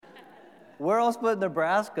Where else but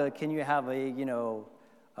Nebraska can you have a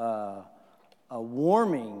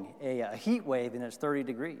warming, a heat wave, and it's 30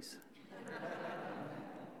 degrees?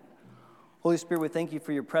 Holy Spirit, we thank you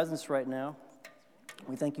for your presence right now.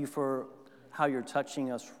 We thank you for how you're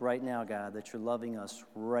touching us right now, God, that you're loving us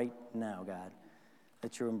right now, God,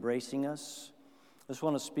 that you're embracing us. I just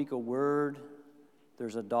want to speak a word.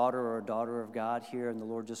 There's a daughter or a daughter of God here, and the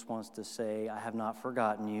Lord just wants to say, I have not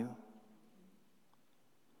forgotten you.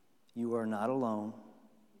 You are not alone.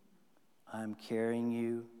 I'm carrying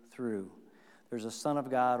you through. There's a son of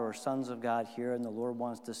God or sons of God here, and the Lord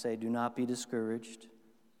wants to say, do not be discouraged.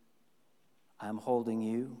 I'm holding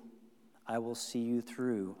you. I will see you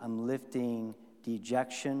through. I'm lifting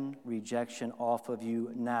dejection, rejection off of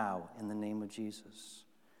you now in the name of Jesus.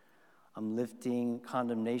 I'm lifting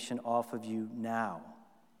condemnation off of you now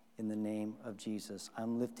in the name of Jesus.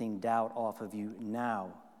 I'm lifting doubt off of you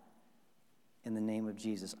now in the name of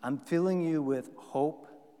Jesus. I'm filling you with hope.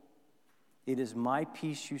 It is my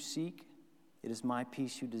peace you seek. It is my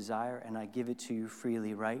peace you desire, and I give it to you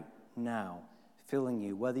freely right now, filling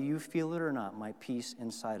you, whether you feel it or not, my peace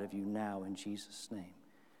inside of you now in Jesus' name.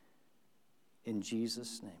 In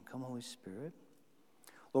Jesus' name. Come, Holy Spirit.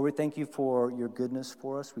 Lord, we thank you for your goodness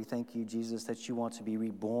for us. We thank you, Jesus, that you want to be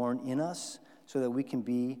reborn in us so that we can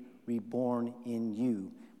be reborn in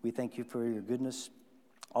you. We thank you for your goodness,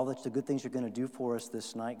 all the good things you're going to do for us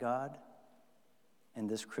this night, God, and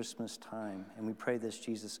this Christmas time. And we pray this,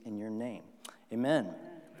 Jesus, in your name. Amen.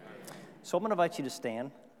 So I'm going to invite you to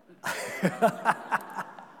stand.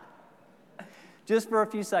 Just for a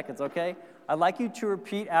few seconds, okay? I'd like you to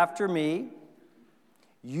repeat after me.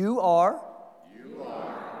 You are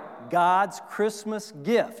God's Christmas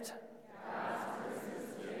gift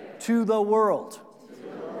to the world.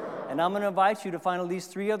 And I'm going to invite you to find at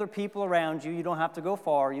least 3 other people around you. You don't have to go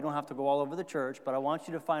far. You don't have to go all over the church. But I want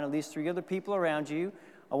you to find at least 3 other people around you.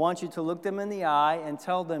 I want you to look them in the eye and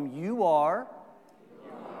tell them, you are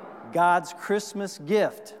God's Christmas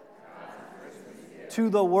gift to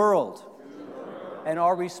the world. And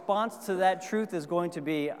our response to that truth is going to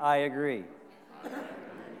be, I agree.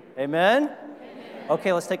 Amen?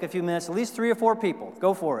 Okay, let's take a few minutes. At least 3 or 4 people.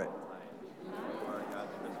 Go for it.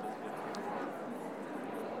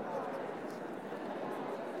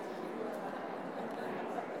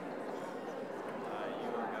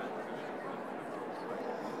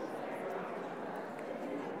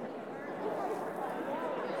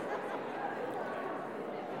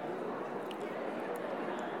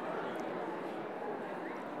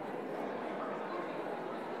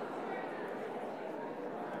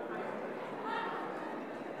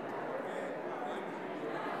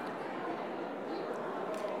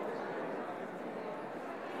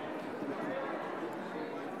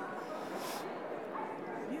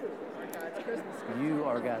 You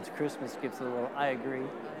are God's Christmas gift to the world. I agree.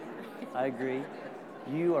 I agree.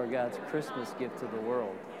 You are God's Christmas gift to the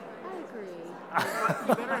world. I agree.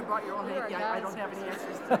 You better have brought your own hanky. I don't have any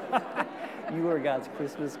answers to it. You are God's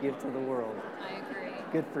Christmas gift to the world. I agree.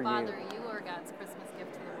 Good for Father, you. you are God's Christmas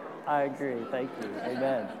gift to the world. I agree. Thank you.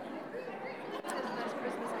 Amen. That's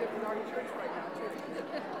Christmas gift in our church right now, too.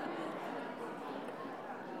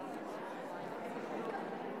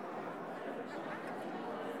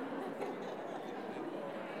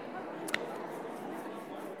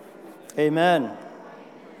 Amen.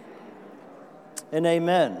 And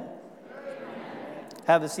amen.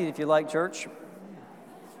 Have a seat if you like, church.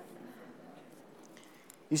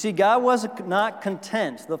 You see, God was not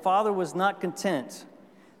content. The Father was not content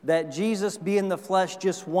that Jesus be in the flesh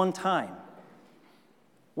just one time.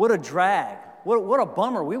 What a drag. What a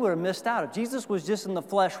bummer. We would have missed out if Jesus was just in the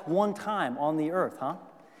flesh one time on the earth, huh?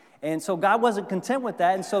 And so God wasn't content with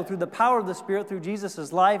that. And so through the power of the Spirit, through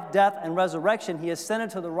Jesus' life, death, and resurrection, he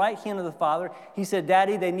ascended to the right hand of the Father. He said,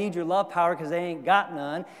 Daddy, they need your love power because they ain't got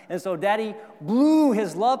none. And so Daddy blew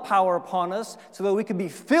his love power upon us so that we could be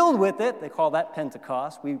filled with it. They call that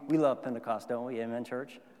Pentecost. We love Pentecost, don't we? Amen,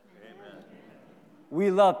 church? Amen.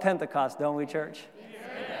 We love Pentecost, don't we, church?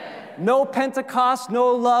 Amen. No Pentecost,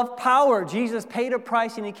 no love power. Jesus paid a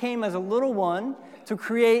price and he came as a little one to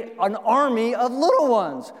create an army of little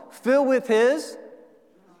ones filled with his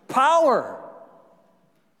power.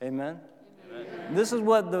 Amen? Amen. This is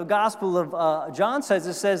what the Gospel of John says.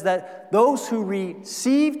 It says that those who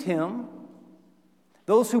received him,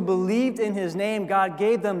 those who believed in his name, God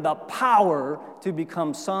gave them the power to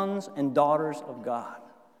become sons and daughters of God.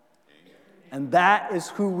 And that is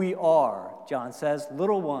who we are, John says.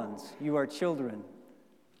 Little ones, you are children,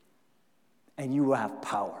 and you will have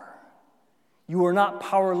power. You are not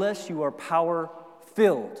powerless, you are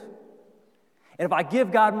power-filled. And if I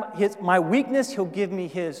give God my weakness, he'll give me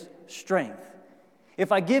his strength.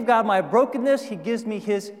 If I give God my brokenness, he gives me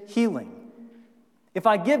his healing. If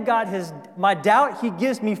I give God my doubt, he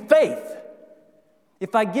gives me faith.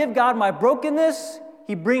 If I give God my brokenness,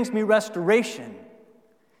 he brings me restoration.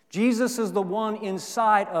 Jesus is the one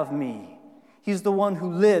inside of me. He's the one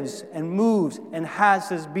who lives and moves and has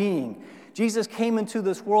his being. Jesus came into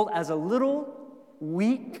this world as a little,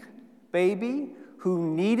 weak baby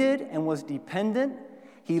who needed and was dependent.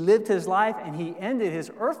 He lived his life and he ended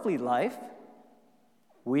his earthly life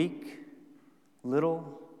weak,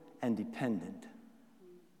 little, and dependent.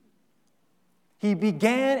 He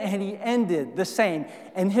began and he ended the same.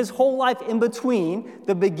 And his whole life in between,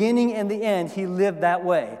 the beginning and the end, he lived that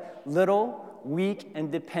way. Little, weak,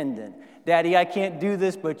 and dependent. Daddy, I can't do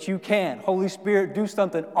this, but you can. Holy Spirit, do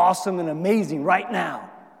something awesome and amazing right now.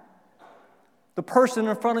 The person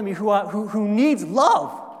in front of me who needs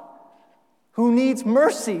love, who needs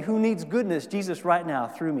mercy, who needs goodness, Jesus right now,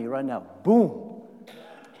 through me, right now. Boom.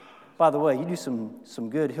 By the way, you do some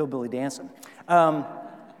good hillbilly dancing.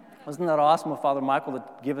 Wasn't that awesome of Father Michael to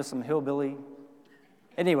give us some hillbilly?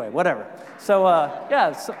 Anyway, whatever. So,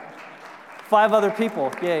 so 5 other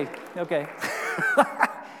people. Yay. Okay.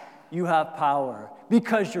 You have power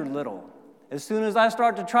because you're little. As soon as I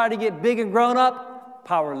start to try to get big and grown up,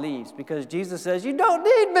 power leaves because Jesus says, you don't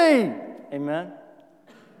need me. Amen.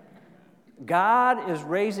 God is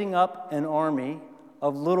raising up an army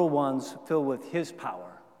of little ones filled with his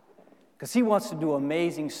power because he wants to do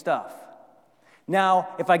amazing stuff.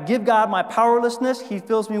 Now, if I give God my powerlessness, he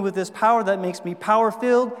fills me with this power that makes me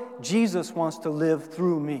power-filled. Jesus wants to live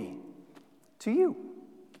through me. To you.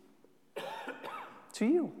 To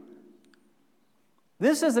you.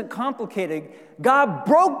 This isn't complicated. God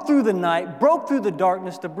broke through the night, broke through the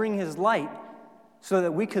darkness to bring his light so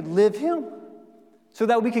that we could live him, so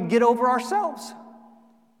that we could get over ourselves.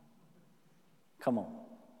 Come on.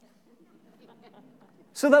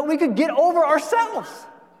 So that we could get over ourselves.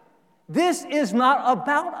 This is not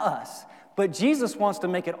about us, but Jesus wants to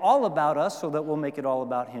make it all about us so that we'll make it all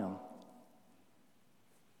about him.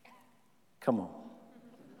 Come on.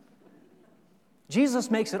 Jesus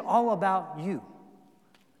makes it all about you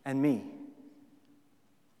and me.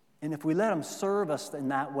 And if we let him serve us in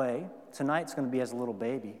that way, tonight's going to be as a little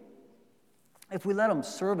baby. If we let him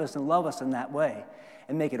serve us and love us in that way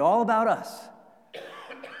and make it all about us,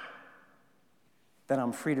 then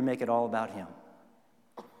I'm free to make it all about him.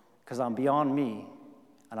 Because I'm beyond me,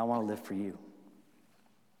 and I want to live for you.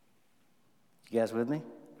 You guys with me?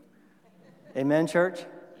 Amen, church?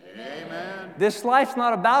 Amen. This life's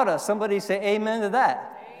not about us. Somebody say amen to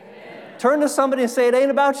that. Amen. Turn to somebody and say, it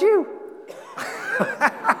ain't about you.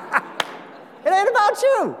 It ain't about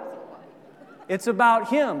you. It's about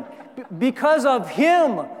him. Because of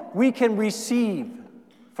him, we can receive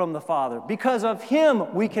from the Father. Because of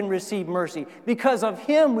him, we can receive mercy. Because of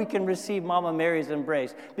him, we can receive Mama Mary's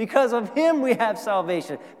embrace. Because of him, we have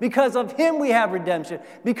salvation. Because of him, we have redemption.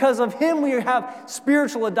 Because of him, we have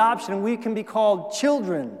spiritual adoption. We can be called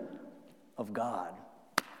children of God.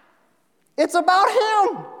 It's about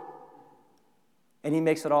him. And he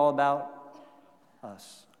makes it all about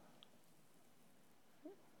us.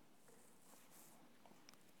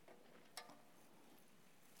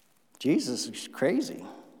 Jesus is crazy.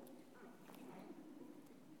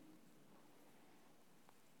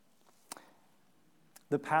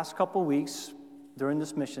 The past couple weeks during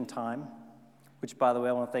this mission time, which, by the way,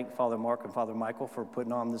 I want to thank Father Mark and Father Michael for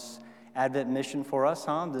putting on this Advent mission for us,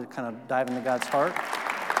 to kind of dive into God's heart.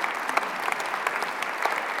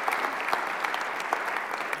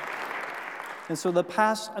 And so the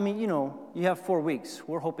past, you have 4 weeks.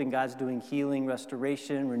 We're hoping God's doing healing,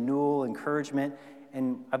 restoration, renewal, encouragement,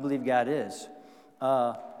 and I believe God is.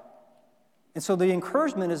 And so the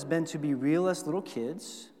encouragement has been to be real as little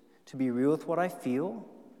kids, to be real with what I feel,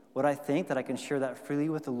 what I think, that I can share that freely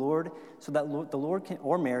with the Lord, so that the Lord can,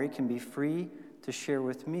 or Mary can be free to share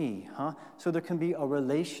with me. So there can be a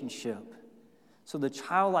relationship. So the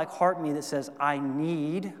childlike heart in me that says, I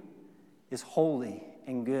need, is holy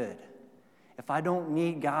and good. If I don't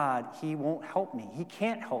need God, he won't help me. He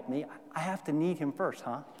can't help me. I have to need him first,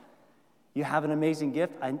 You have an amazing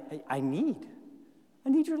gift. I need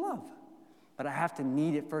your love. But I have to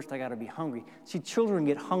need it first. I got to be hungry. See, children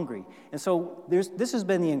get hungry. And so this has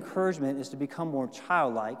been the encouragement, is to become more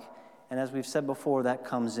childlike. And as we've said before, that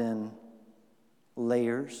comes in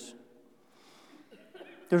layers.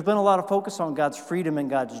 There's been a lot of focus on God's freedom and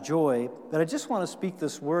God's joy. But I just want to speak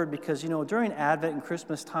this word because, during Advent and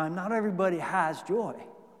Christmas time, not everybody has joy.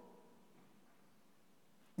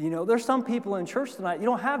 There's some people in church tonight, you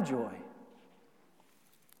don't have joy.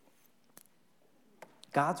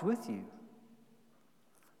 God's with you.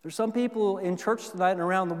 There's some people in church tonight and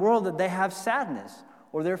around the world that they have sadness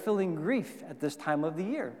or they're feeling grief at this time of the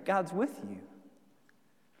year. God's with you.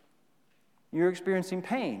 You're experiencing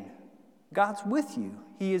pain. God's with you.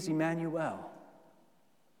 He is Emmanuel.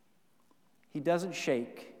 He doesn't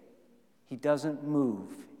shake. He doesn't move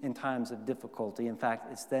in times of difficulty. In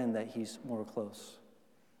fact, it's then that he's more close.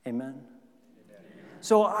 Amen?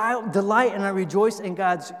 So I delight and I rejoice in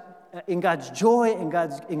God's joy, in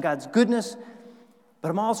God's goodness, but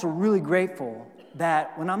I'm also really grateful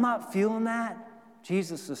that when I'm not feeling that,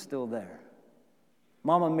 Jesus is still there.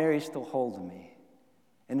 Mama Mary's still holding me,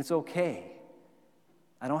 and it's okay.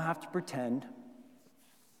 I don't have to pretend.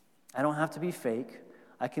 I don't have to be fake.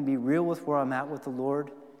 I can be real with where I'm at with the Lord,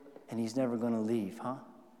 and he's never going to leave, huh?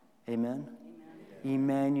 Amen?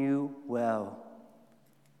 Emmanuel.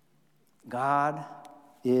 God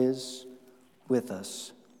is with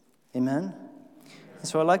us. Amen? And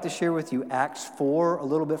so I'd like to share with you Acts 4, a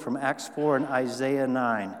little bit from Acts 4 and Isaiah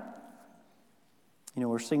 9. You know,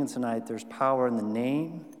 we're singing tonight, there's power in the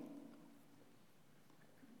name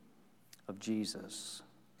of Jesus.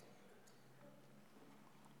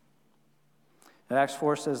 And Acts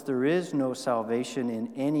 4 says, there is no salvation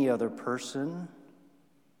in any other person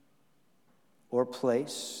or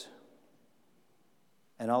place.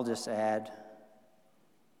 And I'll just add,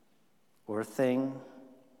 or thing,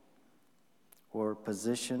 or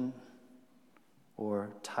position, or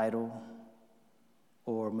title,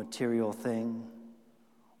 or material thing,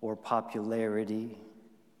 or popularity,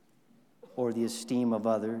 or the esteem of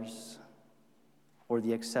others, or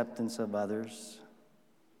the acceptance of others,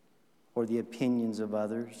 or the opinions of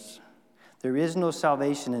others. There is no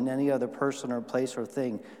salvation in any other person or place or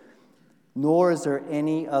thing, nor is there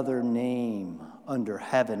any other name under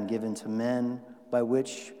heaven given to men by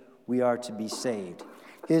which we are to be saved.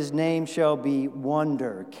 His name shall be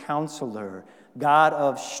Wonder, Counselor, God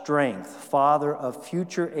of Strength, Father of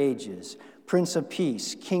future ages, Prince of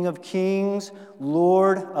Peace, King of Kings,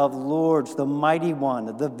 Lord of Lords, the Mighty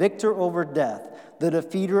One, the victor over death, the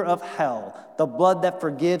defeater of hell, the blood that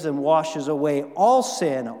forgives and washes away all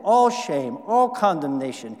sin, all shame, all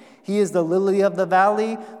condemnation. He is the lily of the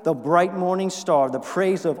valley, the bright morning star, the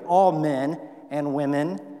praise of all men and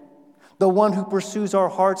women, the one who pursues our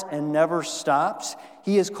hearts and never stops.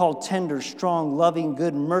 He is called tender, strong, loving,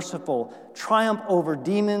 good, merciful, triumph over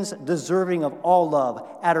demons, deserving of all love,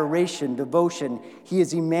 adoration, devotion. He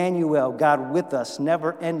is Emmanuel, God with us,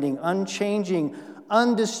 never ending, unchanging,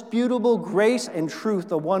 undisputable grace and truth,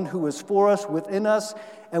 the one who is for us, within us,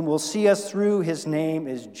 and will see us through. His name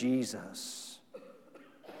is Jesus.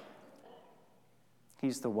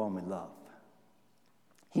 He's the one we love.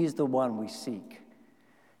 He's the one we seek.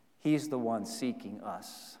 He's the one seeking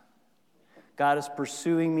us. God is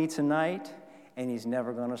pursuing me tonight, and he's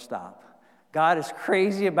never going to stop. God is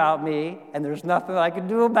crazy about me, and there's nothing I can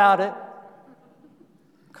do about it.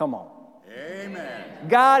 Come on. Amen.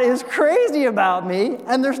 God is crazy about me,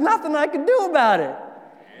 and there's nothing I can do about it.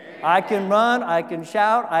 Amen. I can run, I can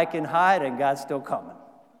shout, I can hide, and God's still coming.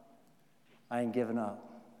 I ain't giving up.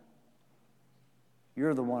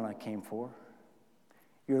 You're the one I came for.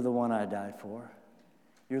 You're the one I died for.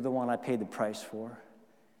 You're the one I paid the price for.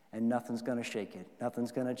 And nothing's going to shake it.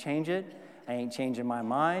 Nothing's going to change it. I ain't changing my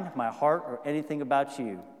mind, my heart, or anything about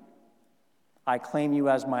you. I claim you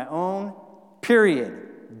as my own,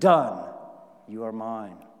 period. Done. You are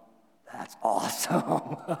mine. That's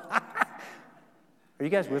awesome. Are you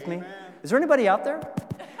guys with me? Is there anybody out there?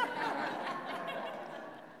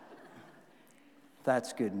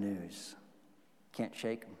 That's good news. Can't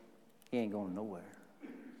shake him. He ain't going nowhere.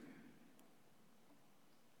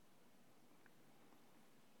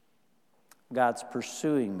 God's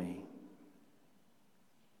pursuing me.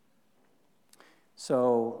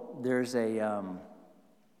 So there's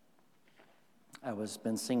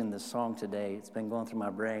been singing this song today. It's been going through my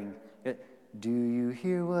brain. Do you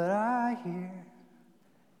hear what I hear?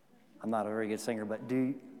 I'm not a very good singer, but do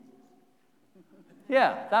you?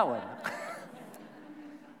 Yeah, that one.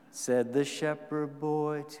 Said the shepherd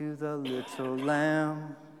boy to the little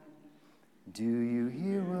lamb, do you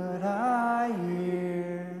hear what I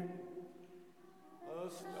hear? A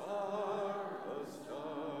star,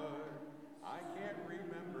 I can't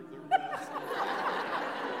remember the rest.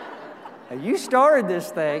 Now, you started this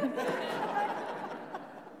thing.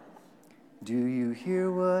 Do you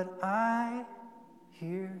hear what I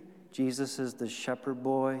hear? Jesus is the shepherd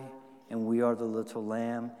boy, and we are the little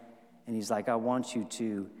lamb. And he's like, I want you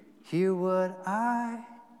to hear what I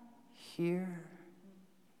hear.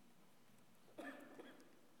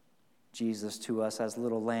 Jesus to us as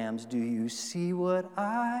little lambs, do you see what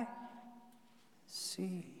I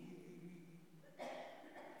see.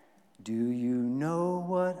 Do you know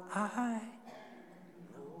what I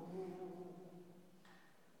know?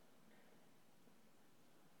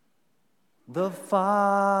 The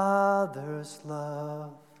Father's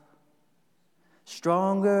love,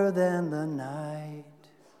 stronger than the night.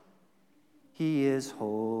 He is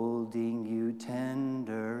holding you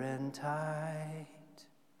tender and tight.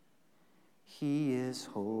 He is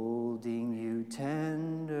holding you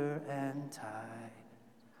tender and tight.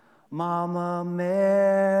 Mama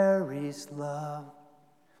Mary's love,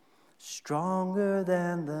 stronger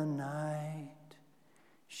than the night.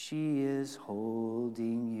 She is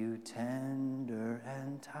holding you tender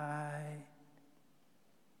and tight.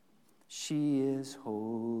 She is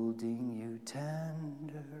holding you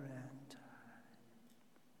tender and tight.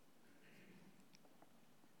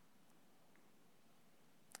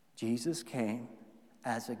 Jesus came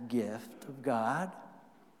as a gift of God,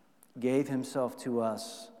 gave himself to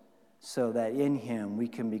us so that in him we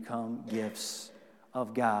can become gifts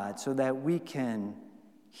of God, so that we can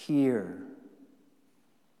hear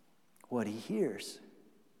what he hears,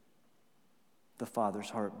 the Father's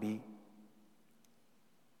heartbeat,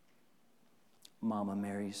 Mama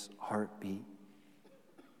Mary's heartbeat,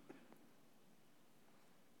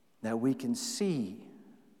 that we can see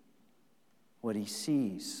what he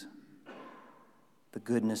sees, the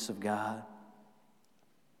goodness of God,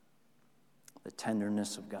 the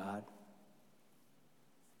tenderness of God,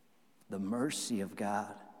 the mercy of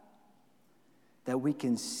God, that we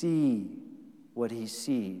can see what he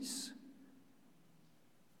sees,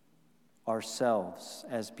 ourselves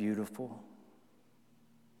as beautiful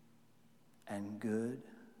and good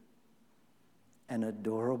and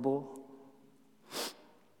adorable. Do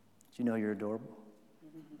you know you're adorable?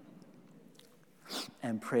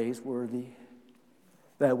 And praiseworthy,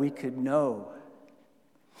 that we could know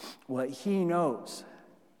what he knows,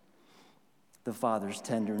 the Father's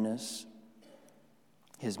tenderness,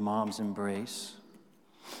 his mom's embrace,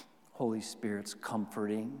 Holy Spirit's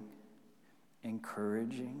comforting,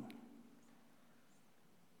 encouraging.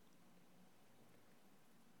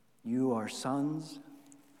 You are sons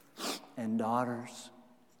and daughters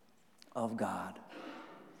of God.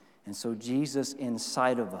 And so Jesus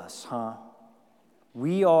inside of us,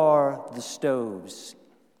 we are the stoves.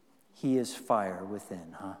 He is fire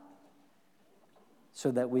within,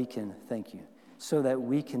 So that we can, thank you, so that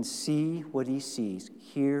we can see what he sees,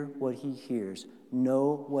 hear what he hears,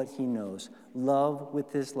 know what he knows, love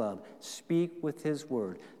with his love, speak with his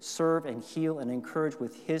word, serve and heal and encourage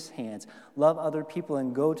with his hands, love other people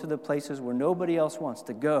and go to the places where nobody else wants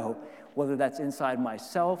to go, whether that's inside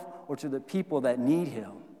myself or to the people that need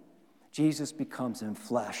him. Jesus becomes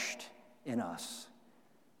enfleshed in us.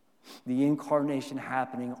 The incarnation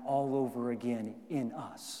happening all over again in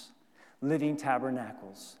us. Living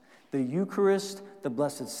tabernacles. The Eucharist, the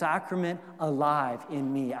Blessed Sacrament, alive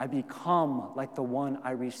in me. I become like the one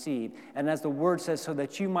I received. And as the word says, so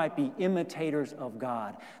that you might be imitators of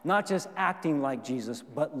God. Not just acting like Jesus,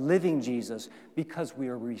 but living Jesus, because we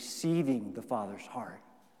are receiving the Father's heart.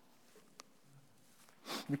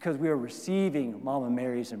 Because we are receiving Mama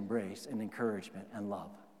Mary's embrace and encouragement and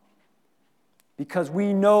love. Because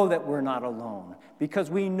we know that we're not alone. Because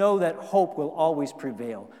we know that hope will always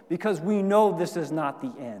prevail. Because we know this is not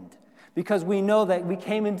the end. Because we know that we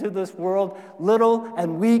came into this world little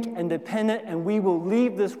and weak and dependent, and we will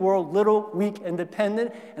leave this world little, weak, and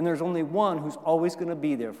dependent, and there's only one who's always going to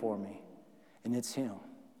be there for me, and it's him.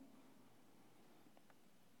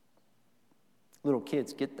 Little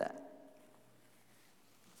kids, get that.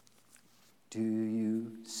 Do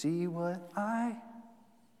you see what I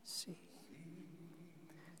see?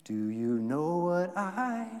 Do you know what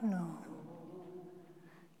I know?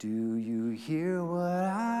 Do you hear what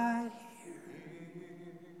I hear?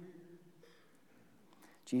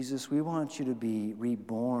 Jesus, we want you to be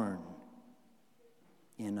reborn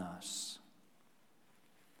in us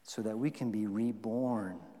so that we can be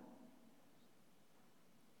reborn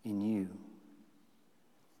in you.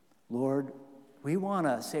 Lord, we want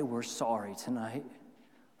to say we're sorry tonight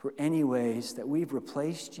for any ways that we've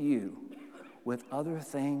replaced you with other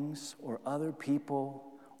things or other people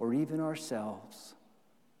or even ourselves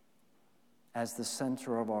as the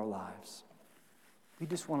center of our lives. We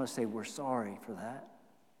just want to say we're sorry for that.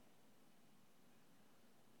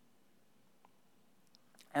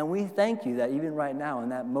 And we thank you that even right now in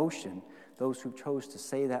that motion, those who chose to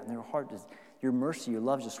say that in their heart, your mercy, your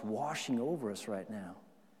love is just washing over us right now.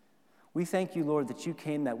 We thank you, Lord, that you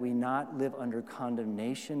came that we not live under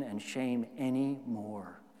condemnation and shame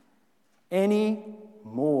anymore.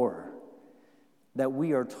 That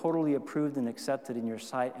we are totally approved and accepted in your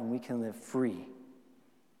sight and we can live free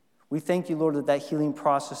We thank you, Lord, that that healing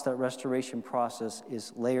process, that restoration process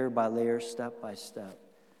is layer by layer, step by step.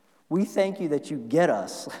 We thank you that you get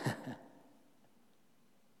us.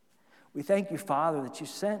 We thank you, Father, that you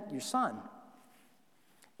sent your Son.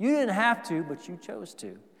 You didn't have to, but you chose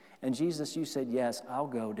to. And Jesus, you said, yes, I'll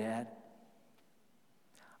go, Dad.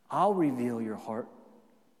 I'll reveal your heart.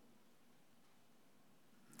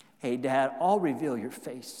 Hey, Dad, I'll reveal your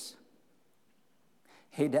face.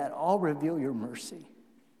 Hey, Dad, I'll reveal your mercy.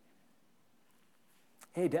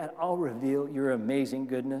 Hey, Dad, I'll reveal your amazing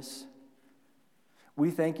goodness.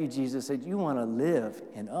 We thank you, Jesus, that you want to live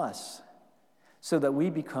in us so that we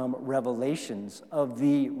become revelations of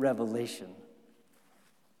the revelation.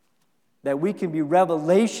 That we can be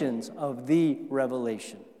revelations of the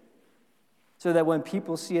revelation. So that when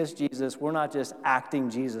people see us, Jesus, we're not just acting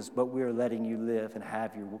Jesus, but we're letting you live and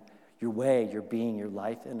have your way, your being, your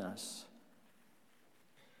life in us.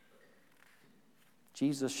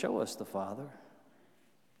 Jesus, show us the Father.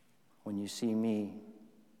 When you see me,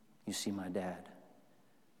 you see my Dad.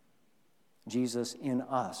 Jesus, in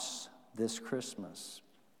us this Christmas,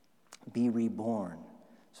 be reborn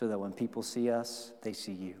so that when people see us, they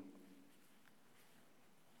see you.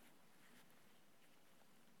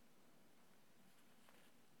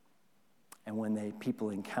 And when people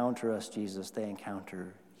encounter us, Jesus, they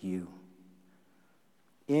encounter you.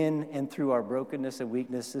 In and through our brokenness and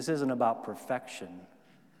weakness, this isn't about perfection.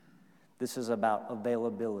 This is about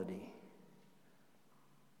availability.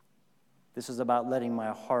 This is about letting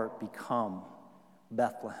my heart become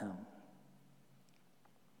Bethlehem.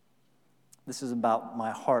 This is about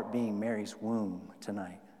my heart being Mary's womb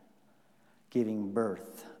tonight, giving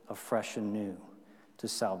birth afresh and new to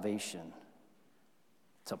salvation,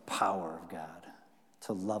 to power of God,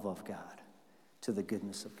 to love of God, to the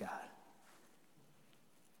goodness of God.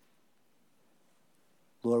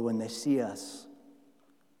 Lord, when they see us,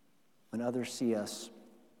 when others see us,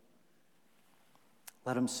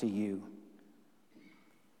 let them see you.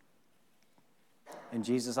 And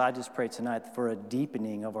Jesus, I just pray tonight for a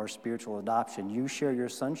deepening of our spiritual adoption. You share your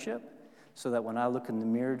sonship so that when I look in the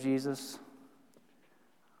mirror, Jesus,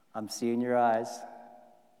 I'm seeing your eyes,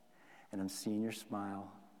 and I'm seeing your smile,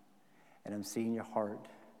 and I'm seeing your heart,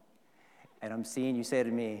 and I'm seeing you say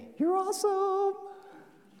to me, you're awesome.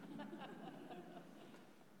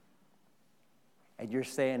 And you're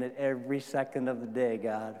saying it every second of the day,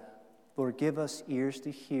 God. Lord, give us ears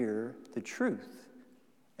to hear the truth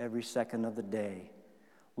every second of the day.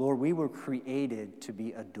 Lord, we were created to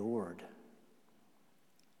be adored.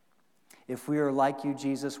 If we are like you,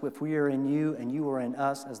 Jesus, if we are in you and you are in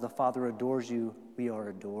us as the Father adores you, we are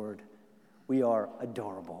adored. We are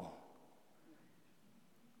adorable.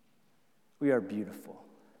 We are beautiful.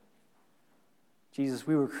 Jesus,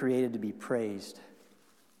 we were created to be praised.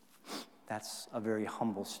 That's a very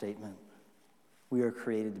humble statement. We are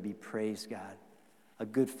created to be praised, God. A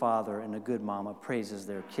good father and a good mama praises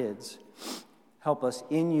their kids. Help us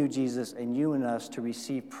in you, Jesus, and you in us to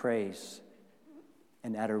receive praise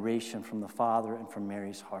and adoration from the Father and from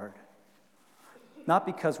Mary's heart. Not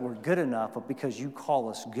because we're good enough, but because you call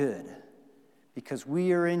us good. Because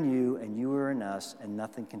we are in you and you are in us, and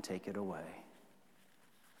nothing can take it away.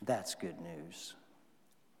 That's good news.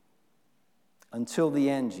 Until the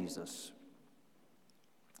end, Jesus.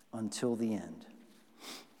 Until the end.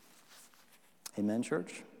 Amen,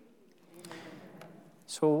 church?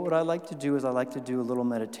 So what I like to do is I like to do a little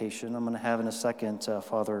meditation. I'm going to have in a second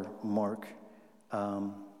Father Mark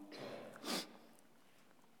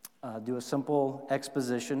do a simple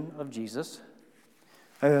exposition of Jesus.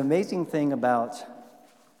 An amazing thing about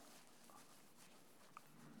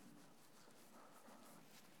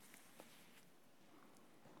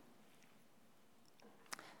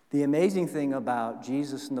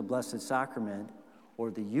Jesus and the Blessed Sacrament,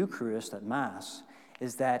 or the Eucharist at Mass,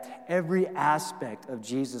 is that every aspect of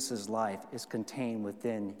Jesus' life is contained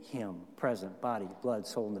within him, present, body, blood,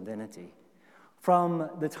 soul, and divinity. From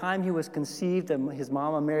the time he was conceived in his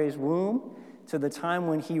mama Mary's womb, to the time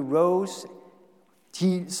when he rose,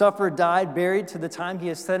 he suffered, died, buried, to the time he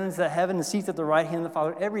ascended into heaven and seated at the right hand of the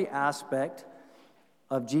Father, every aspect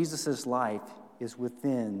of Jesus' life is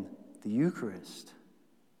within the Eucharist.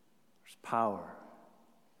 There's power.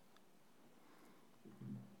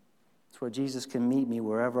 Where Jesus can meet me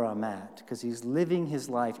wherever I'm at, because he's living his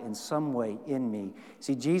life in some way in me.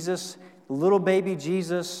 See, Jesus, little baby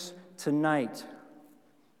Jesus tonight,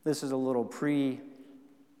 this is a little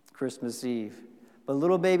pre-Christmas Eve, but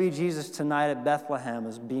little baby Jesus tonight at Bethlehem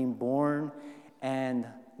is being born, and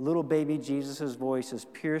little baby Jesus' voice is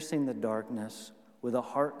piercing the darkness with a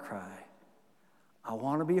heart cry. I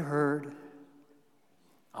want to be heard.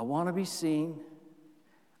 I want to be seen.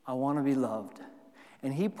 I want to be loved.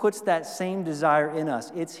 And he puts that same desire in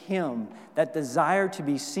us. It's him, that desire to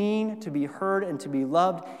be seen, to be heard, and to be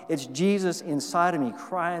loved. It's Jesus inside of me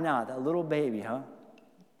crying out, that little baby, huh?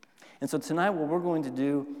 And so tonight what we're going to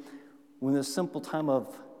do in this simple time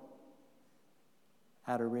of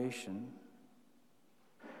adoration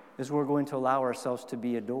is we're going to allow ourselves to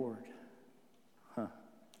be adored.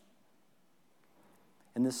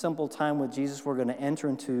 In this simple time with Jesus, we're going to enter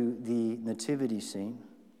into the nativity scene.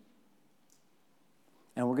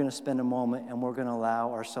 And we're going to spend a moment and we're going to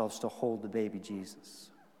allow ourselves to hold the baby Jesus.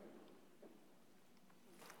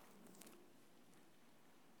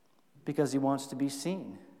 Because he wants to be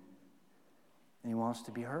seen. And he wants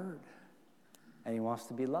to be heard. And he wants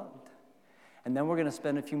to be loved. And then we're going to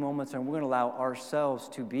spend a few moments and we're going to allow ourselves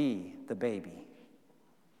to be the baby.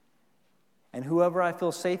 And whoever I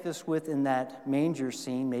feel safest with in that manger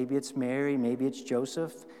scene, maybe it's Mary, maybe it's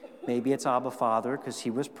Joseph, maybe it's Abba Father because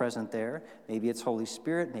he was present there. Maybe it's Holy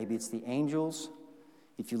Spirit, maybe it's the angels.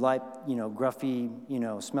 If you like, gruffy,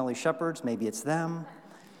 smelly shepherds, maybe it's them.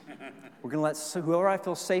 We're going to let whoever I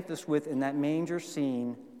feel safest with in that manger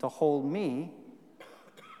scene to hold me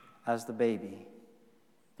as the baby.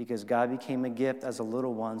 Because God became a gift as a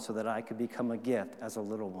little one so that I could become a gift as a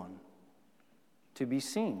little one. To be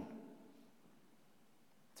seen.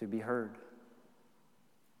 To be heard.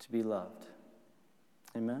 To be loved.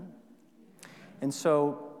 Amen? And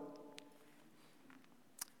so,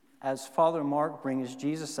 as Father Mark brings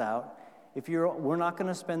Jesus out, we're not going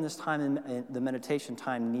to spend this time in the meditation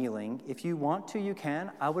time kneeling. If you want to, you can.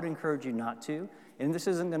 I would encourage you not to. And this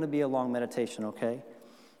isn't going to be a long meditation, okay?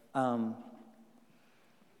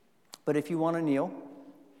 But if you want to kneel,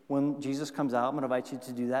 when Jesus comes out, I'm going to invite you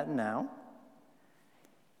to do that now.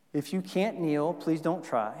 If you can't kneel, please don't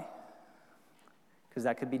try, because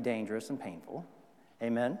that could be dangerous and painful.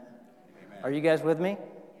 Amen? Amen. Are you guys with me? Yes.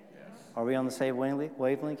 Are we on the same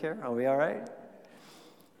wavelength here? Are we all right?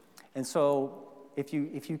 And so, if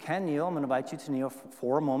you can kneel, I'm going to invite you to kneel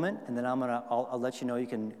for a moment, and then I'll let you know you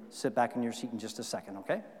can sit back in your seat in just a second,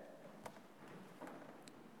 okay?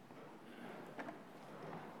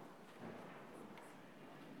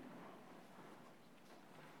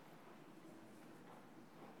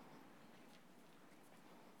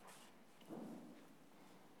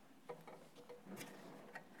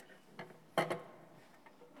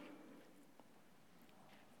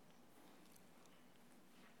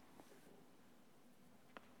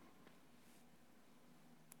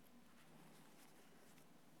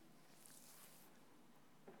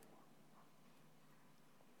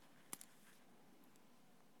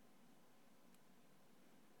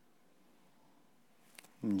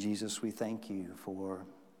 And Jesus, we thank you for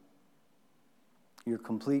your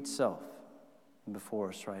complete self before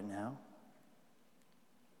us right now.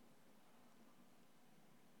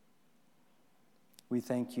 We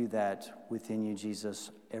thank you that within you,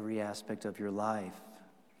 Jesus, every aspect of your life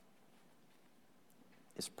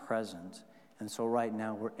is present. And so right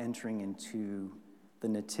now we're entering into the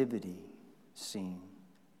nativity scene,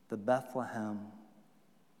 the Bethlehem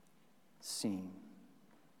scene.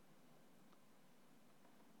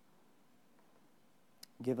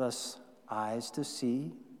 Give us eyes to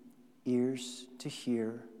see, ears to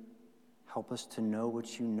hear. Help us to know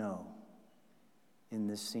what you know in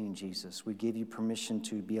this scene, Jesus. We give you permission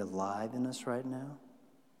to be alive in us right now,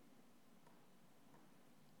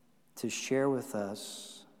 to share with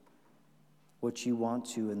us what you want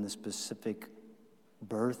to in the specific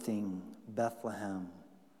birthing Bethlehem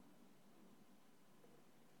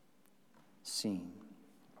scene.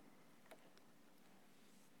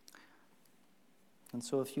 And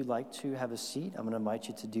so if you'd like to have a seat, I'm going to invite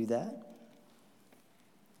you to do that.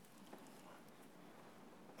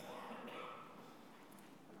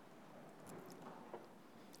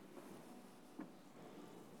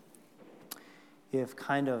 If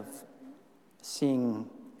kind of seeing,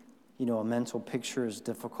 a mental picture is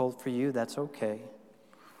difficult for you, that's okay.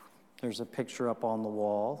 There's a picture up on the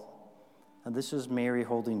wall. And this is Mary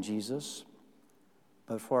holding Jesus.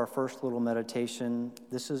 But for our first little meditation,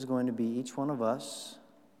 this is going to be each one of us.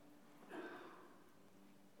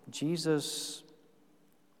 Jesus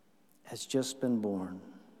has just been born.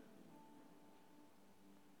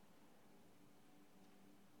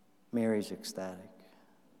 Mary's ecstatic.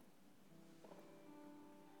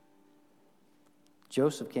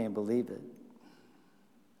 Joseph can't believe it.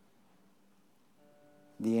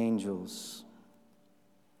 The angels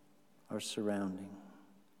are surrounding,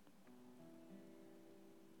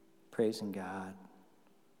 praising God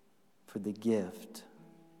for the gift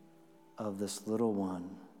of this little one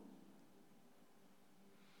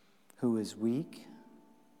who is weak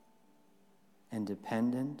and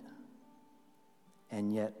dependent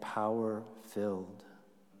and yet power-filled.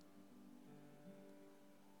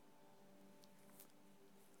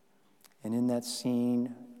 And in that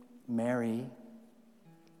scene, Mary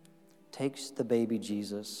takes the baby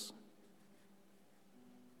Jesus,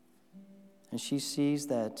 and she sees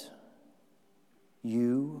that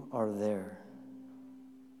you are there.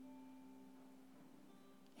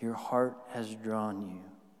 Your heart has drawn you.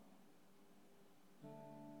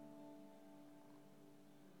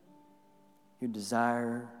 Your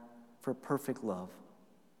desire for perfect love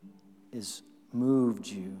has moved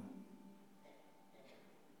you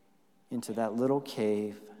into that little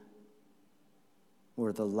cave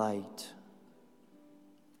where the light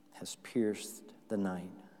has pierced the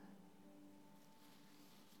night.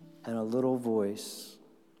 And a little voice,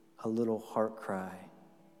 a little heart cry,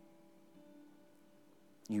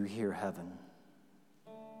 you hear heaven.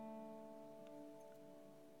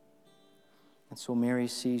 And so Mary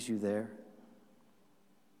sees you there.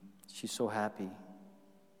 She's so happy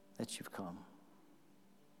that you've come.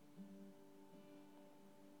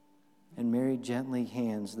 And Mary gently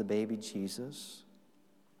hands the baby Jesus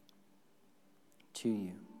to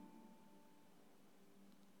you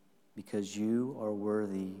because you are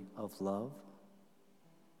worthy of love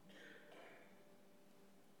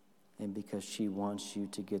and because she wants you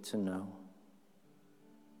to get to know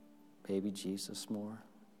baby Jesus more.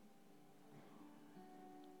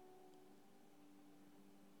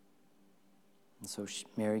 And so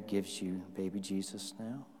Mary gives you baby Jesus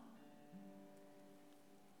now.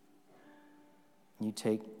 You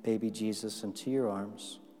take baby Jesus into your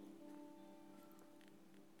arms.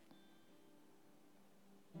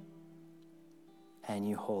 And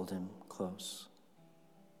you hold him close.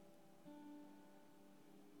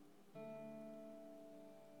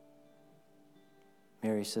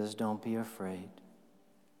 Mary says, don't be afraid.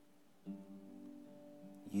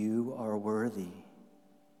 You are worthy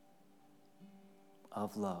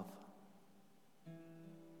of love.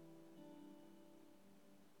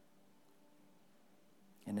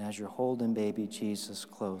 And as you're holding baby Jesus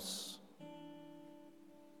close,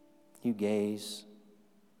 you gaze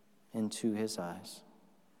into his eyes.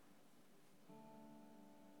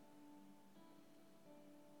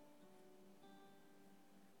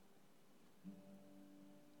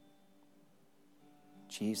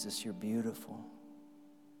 Jesus, you're beautiful.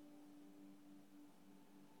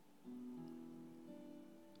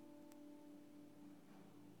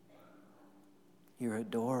 You're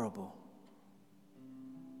adorable.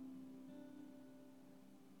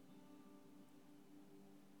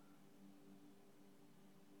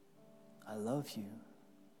 I love you.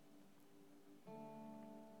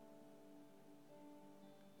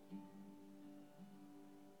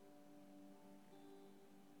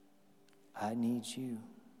 I need you.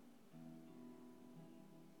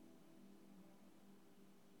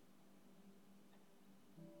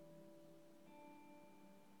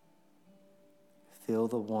 Feel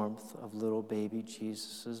the warmth of little baby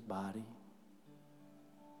Jesus' body.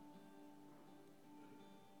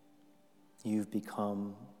 You've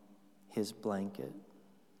become his blanket.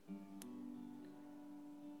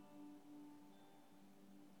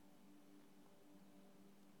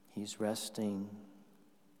 He's resting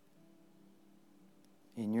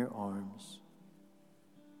in your arms.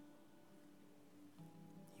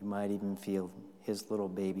 You might even feel his little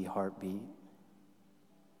baby heartbeat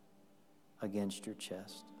against your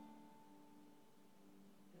chest.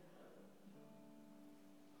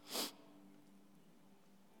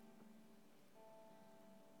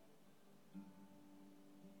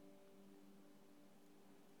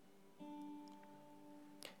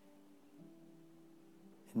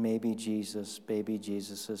 And maybe Jesus, baby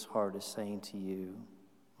Jesus' heart is saying to you,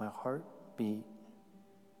 my heartbeat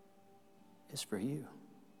is for you.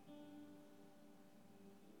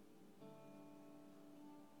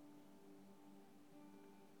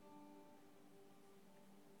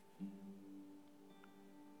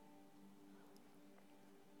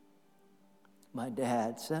 My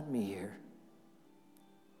dad sent me here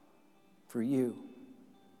for you.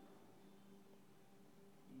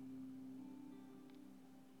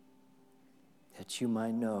 That you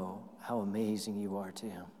might know how amazing you are to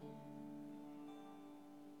him.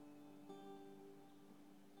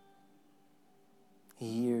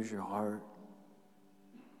 He hears your heart.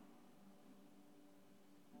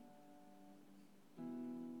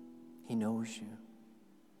 He knows you.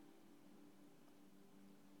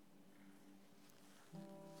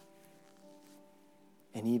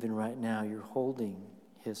 And even right now, you're holding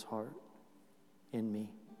his heart in me.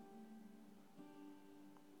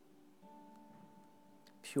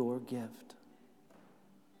 Pure gift.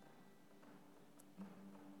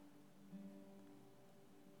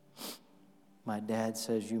 My dad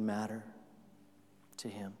says you matter to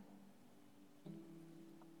him.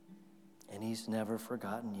 And he's never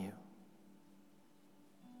forgotten you.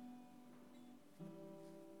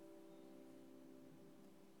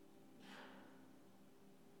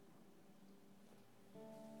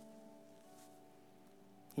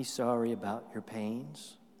 He's sorry about your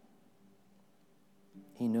pains.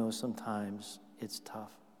 He knows sometimes it's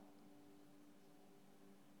tough.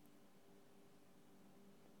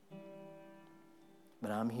 But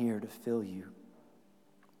I'm here to fill you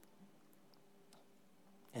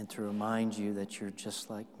and to remind you that you're just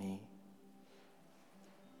like me.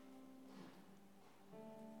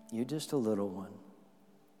 You're just a little one,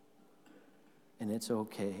 and it's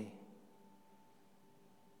okay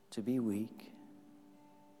to be weak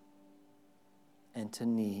and to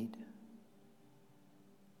need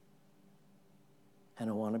and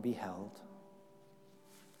to want to be held.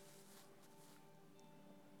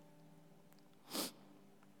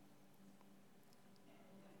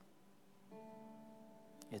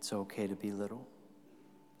 It's okay to be little.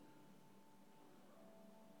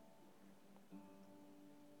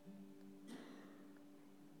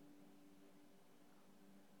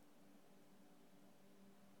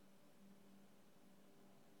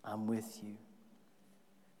 I'm with you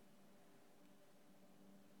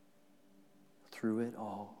through it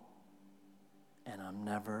all, and I'm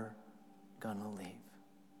never gonna leave.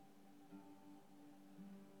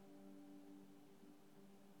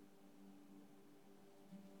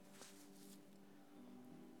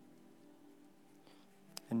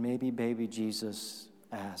 And maybe baby Jesus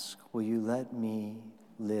asks, will you let me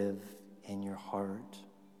live in your heart,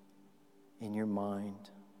 in your mind,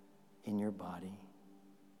 in your body?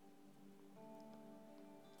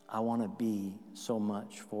 I want to be so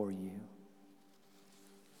much for you.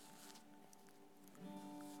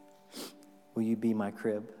 Will you be my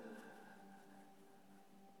crib?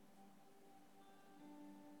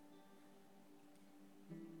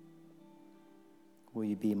 Will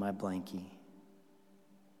you be my blankie?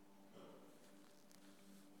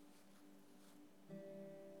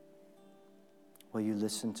 Will you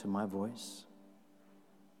listen to my voice?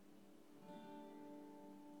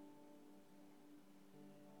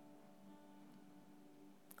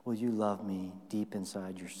 Will you love me deep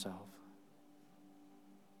inside yourself?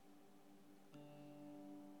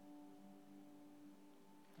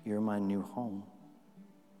 You're my new home.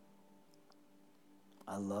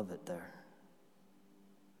 I love it there.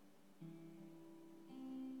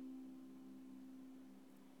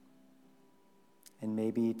 And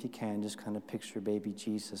maybe if you can, just kind of picture baby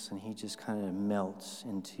Jesus and he just kind of melts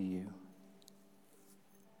into you.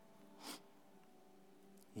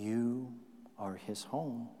 You are his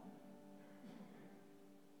home.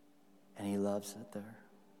 And he loves it there.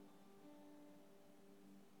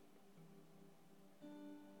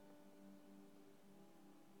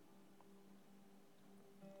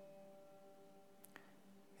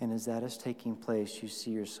 And as that is taking place, you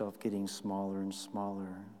see yourself getting smaller and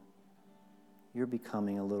smaller. You're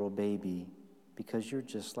becoming a little baby because you're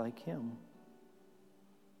just like him.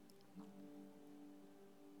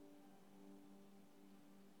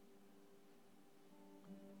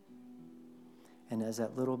 And as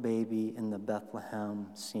that little baby in the Bethlehem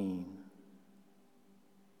scene,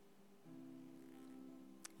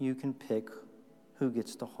 you can pick who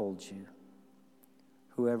gets to hold you.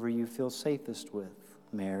 Whoever you feel safest with.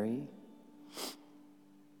 Mary,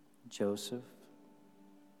 Joseph,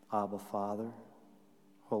 Abba Father,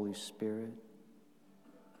 Holy Spirit,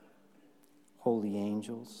 holy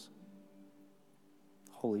angels,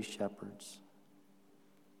 holy shepherds.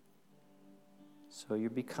 So you're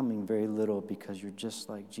becoming very little because you're just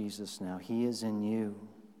like Jesus now. He is in you,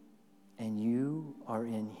 and you are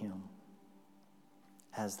in him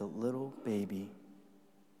as the little baby,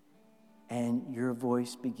 and your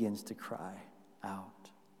voice begins to cry out.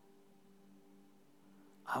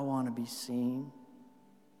 I want to be seen.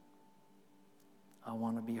 I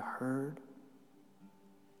want to be heard.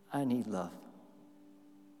 I need love.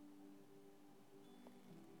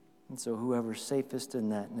 And so whoever's safest in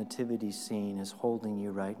that nativity scene is holding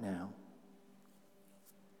you right now.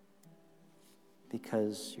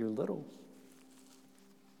 Because you're little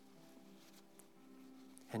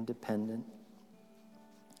and dependent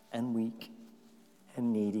and weak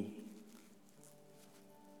and needy.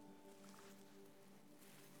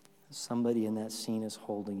 Somebody in that scene is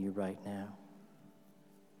holding you right now.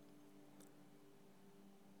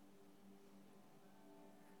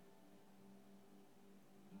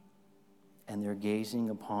 And they're gazing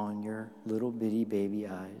upon your little bitty baby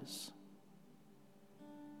eyes.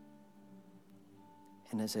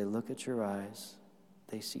 And as they look at your eyes,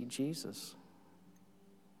 they see Jesus.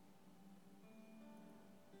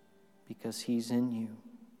 because he's in you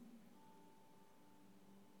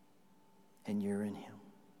and you're in him.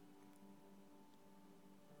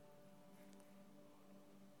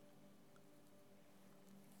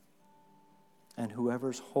 And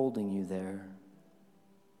whoever's holding you there,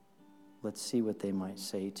 let's see what they might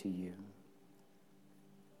say to you.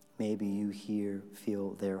 Maybe you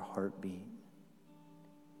feel their heartbeat.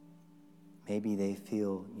 Maybe they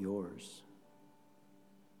feel yours.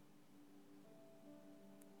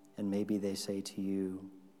 And maybe they say to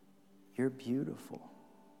you, "You're beautiful."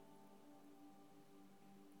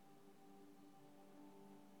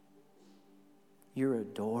 "You're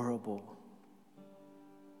adorable."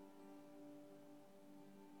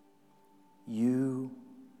 "You,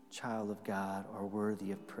 child of God, are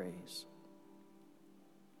worthy of praise."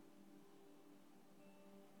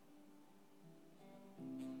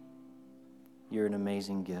 You're an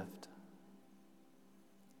amazing gift.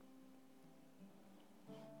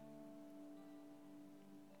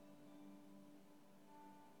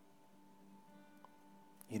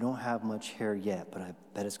 You don't have much hair yet, but I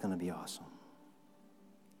bet it's going to be awesome.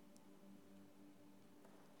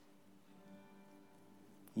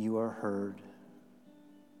 You are heard.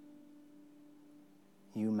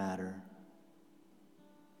 You matter.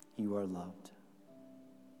 You are loved.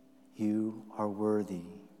 You are worthy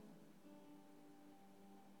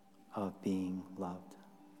of being loved.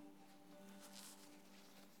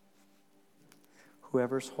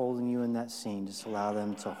 Whoever's holding you in that scene, just allow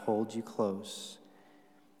them to hold you close.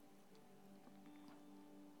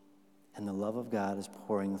 And the love of God is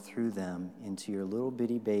pouring through them into your little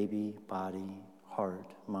bitty baby body,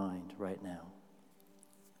 heart, mind right now.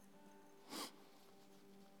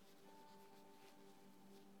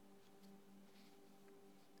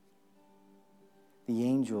 The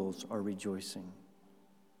angels are rejoicing.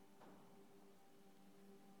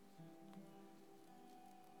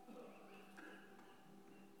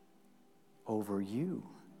 Over you.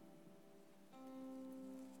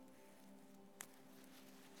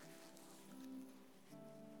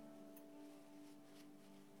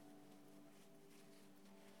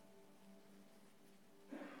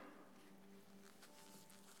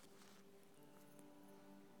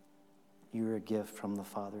 You're a gift from the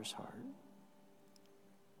Father's heart.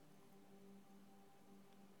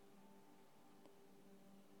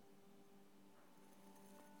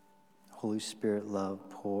 Holy Spirit love,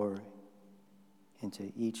 pour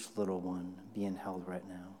into each little one being held right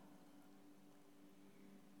now.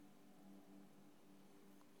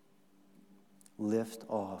 Lift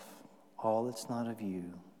off all that's not of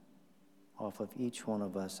you off of each one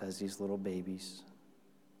of us as these little babies.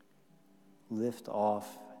 Lift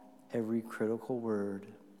off every critical word,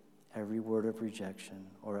 every word of rejection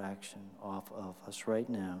or action off of us right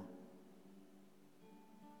now.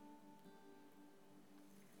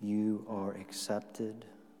 You are accepted,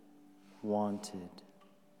 wanted,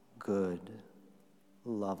 good,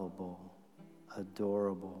 lovable,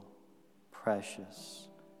 adorable, precious,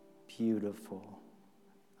 beautiful,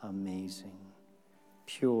 amazing,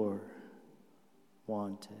 pure,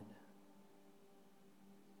 wanted.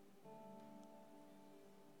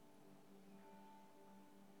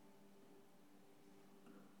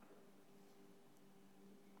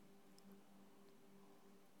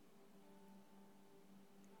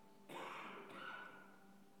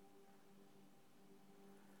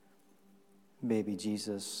 Baby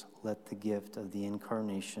Jesus, let the gift of the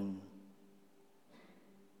incarnation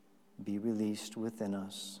be released within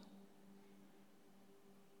us,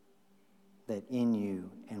 that in you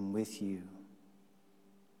and with you,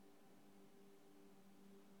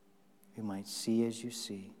 we might see as you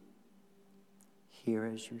see, hear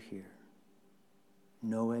as you hear,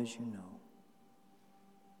 know as you know,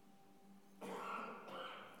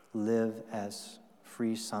 live as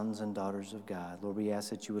free sons and daughters of God. Lord, we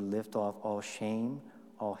ask that you would lift off all shame,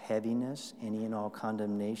 all heaviness, any and all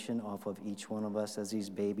condemnation off of each one of us as these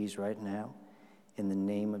babies right now. In the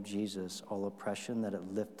name of Jesus, all oppression, that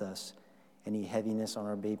it lift us. Any heaviness on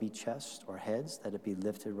our baby chest or heads, that it be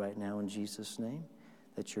lifted right now in Jesus' name.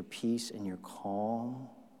 That your peace and your calm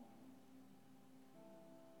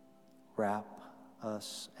wrap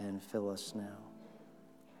us and fill us now.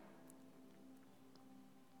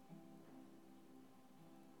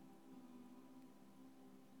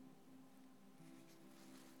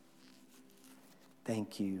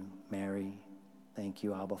 Thank you, Mary. Thank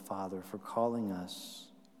you, Abba Father, for calling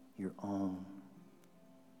us your own.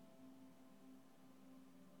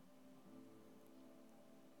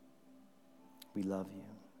 We love you.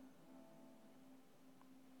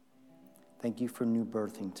 Thank you for new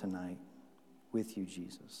birthing tonight with you,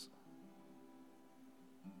 Jesus.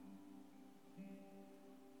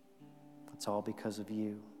 It's all because of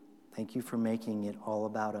you. Thank you for making it all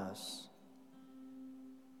about us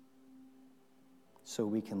so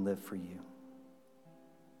we can live for you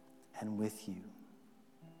and with you.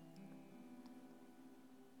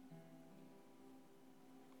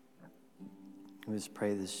 We just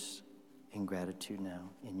pray this in gratitude now.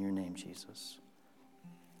 In your name, Jesus.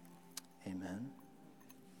 Amen.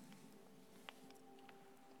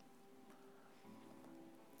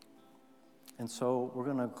 And so we're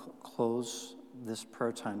going to close this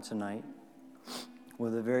prayer time tonight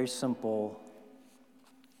with a very simple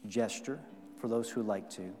gesture for those who like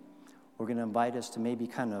to. We're going to invite us to maybe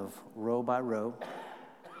kind of row by row,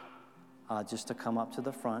 just to come up to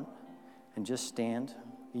the front and just stand.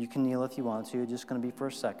 You can kneel if you want to. It's just going to be for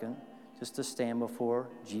a second, just to stand before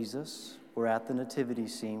Jesus. We're at the nativity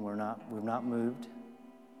scene. We've not moved.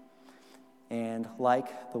 And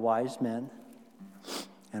like the wise men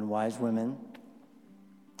and wise women,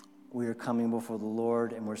 we are coming before the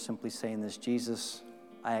Lord, and we're simply saying this: Jesus,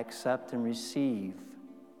 I accept and receive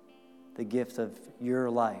the gift of your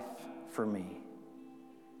life for me.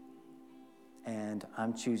 And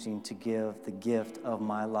I'm choosing to give the gift of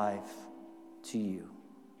my life to you.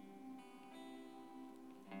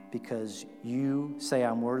 Because you say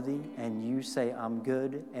I'm worthy, and you say I'm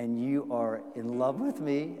good, and you are in love with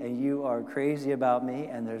me, and you are crazy about me,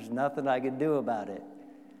 and there's nothing I can do about it.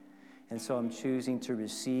 And so I'm choosing to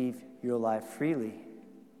receive your life freely.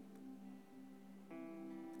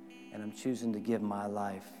 And I'm choosing to give my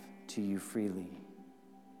life to you freely.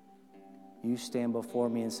 You stand before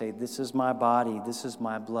me and say, this is my body, this is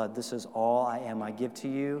my blood, this is all I am. I give to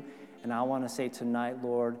you. And I want to say tonight,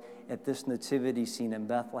 Lord, at this nativity scene in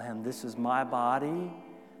Bethlehem, this is my body,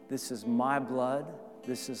 this is my blood,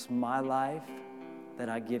 this is my life that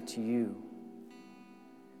I give to you.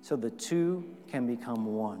 So the two can become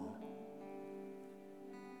one.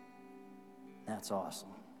 That's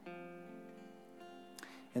awesome.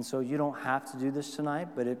 And so you don't have to do this tonight,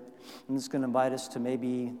 but I'm just going to invite us to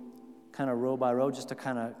maybe kind of row by row, just to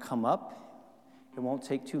kind of come up. It won't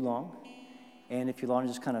take too long. And if you want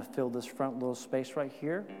to just kind of fill this front little space right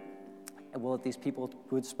here, and we'll let these people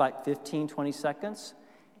would spike 15, 20 seconds.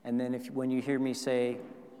 And then when you hear me say,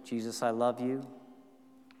 Jesus, I love you,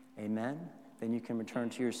 amen, then you can return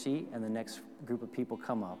to your seat and the next group of people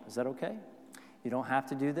come up. Is that okay? You don't have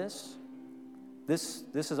to do this. This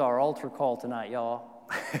is our altar call tonight, y'all.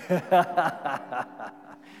 That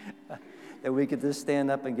we could just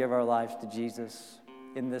stand up and give our lives to Jesus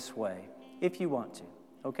in this way, if you want to,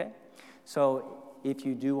 okay? So if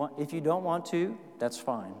you don't want to, that's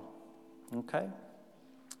fine, okay?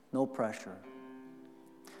 No pressure.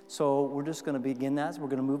 So we're just going to begin that. We're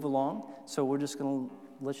going to move along. So we're just going to,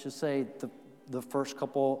 let's just say the first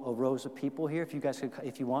couple of rows of people here. If you guys could,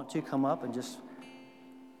 if you want to, come up and just.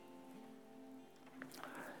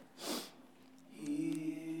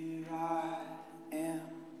 Here I am,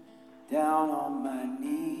 down on my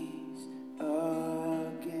knees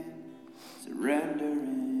again,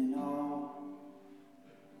 surrendering all,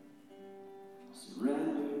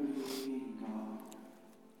 surrendering all.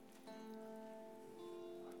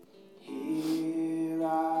 Here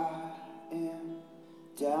I am,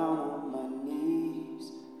 down on my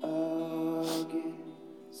knees again,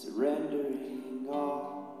 surrendering all,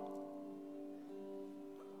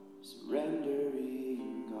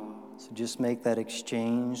 surrendering all. So just make that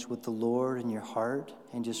exchange with the Lord in your heart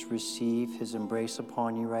and just receive his embrace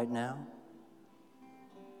upon you right now.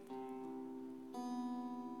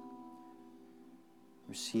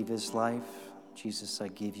 Receive his life. Jesus, I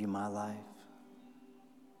give you my life.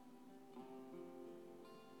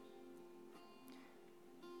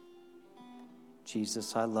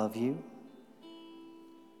 Jesus, I love you.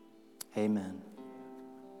 Amen.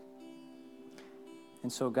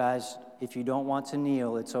 And so, guys, if you don't want to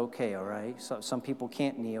kneel, it's okay, all right? So some people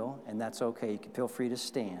can't kneel, and that's okay. You can feel free to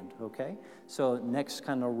stand, okay? So next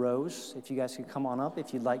kind of rows, if you guys could come on up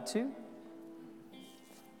if you'd like to.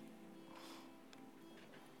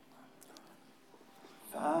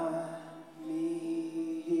 Find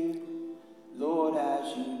me here, Lord,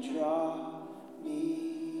 as you draw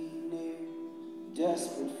me near,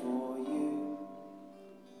 desperate for you,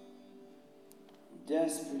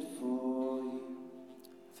 desperate for you.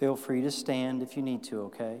 Feel free to stand if you need to,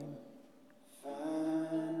 okay?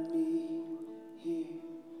 Find me here,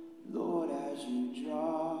 Lord, as you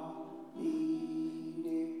draw me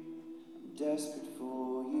near, I'm desperate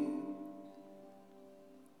for you,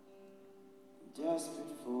 I'm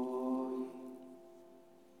desperate for you.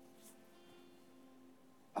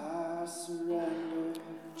 I surrender.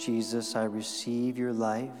 Jesus, I receive your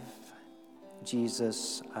life.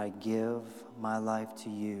 Jesus, I give my life to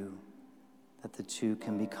you. that the two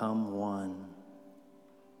can become one.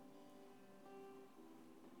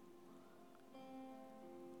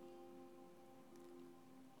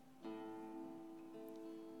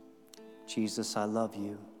 Jesus, I love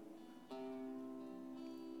you.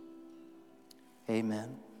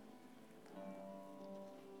 Amen.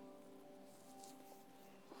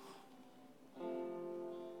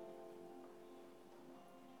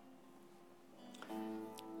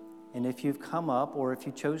 And if you've come up, or if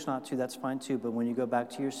you chose not to, that's fine too. But when you go back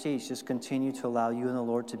to your seats, just continue to allow you and the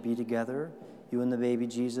Lord to be together, you and the baby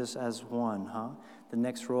Jesus as one, huh? The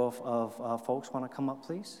next row of folks want to come up,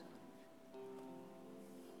 please.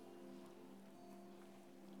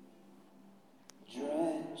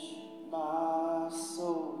 Drench my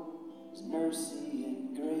soul, His mercy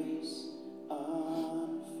and grace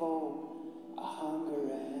unfold. A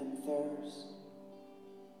hunger and thirst,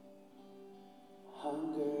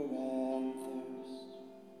 hunger and thirst.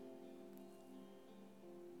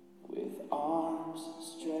 With arms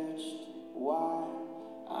stretched wide,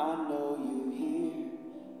 I know you hear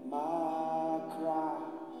my cry.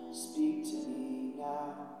 Speak to me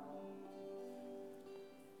now.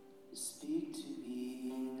 Speak to me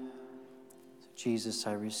now. So Jesus,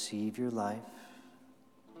 I receive your life,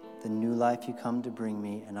 the new life you come to bring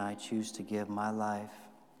me, and I choose to give my life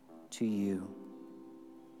to you.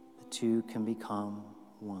 The two can become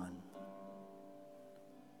one.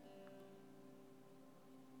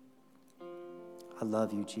 I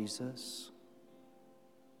love you, Jesus.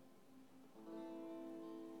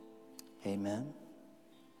 Amen.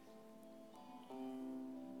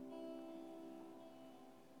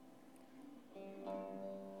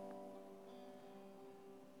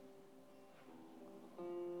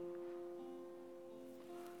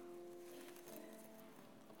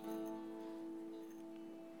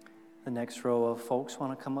 The next row of folks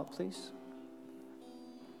want to come up, please.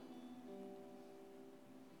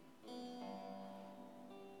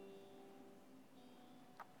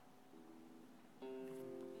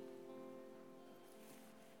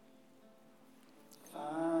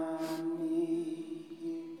 Find me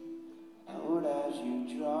here, Lord, as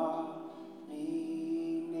you draw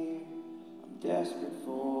me near. I'm desperate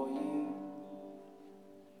for you.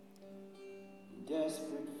 I'm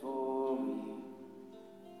desperate for you.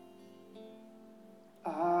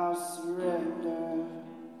 I'll surrender.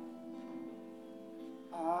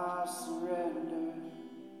 I'll surrender.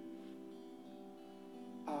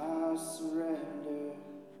 I'll surrender.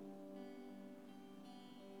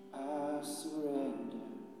 I'll surrender.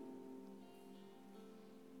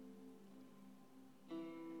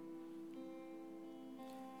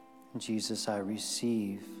 Jesus, I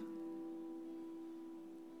receive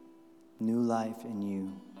new life in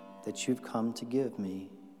you that you've come to give me,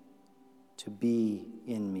 to be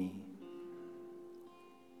in me.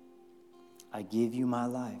 I give you my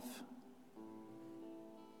life,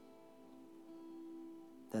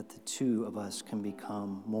 that the two of us can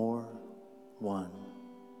become more one.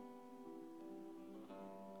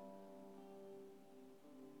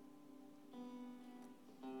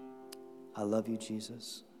 I love you,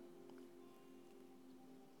 Jesus.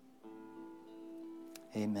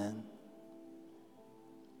 Amen.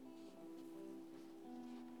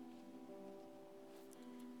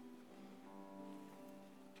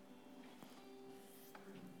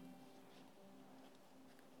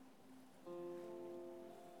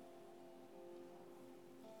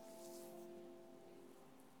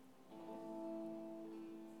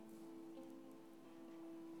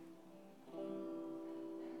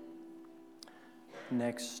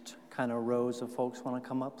 Next kind of rows of folks want to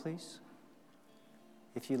come up, please,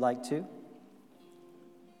 if you'd like to.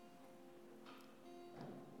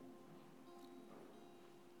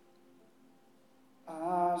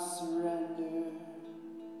 I surrender.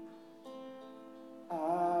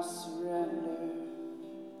 I surrender.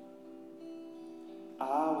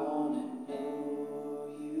 I want to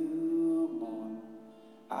know you more.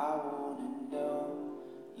 I want to know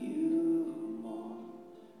you more.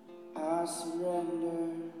 I surrender.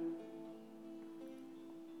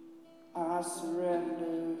 I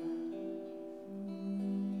surrender.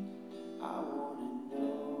 I want to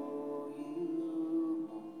know you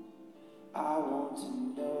more. I want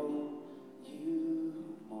to know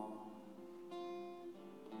you more.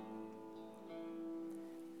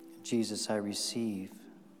 Jesus, I receive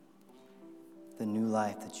the new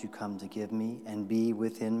life that you come to give me and be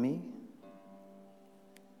within me.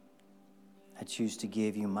 I choose to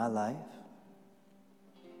give you my life,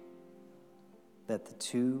 that the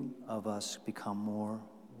two of us become more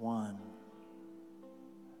one.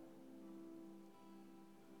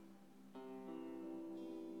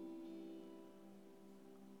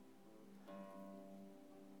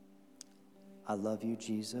 I love you,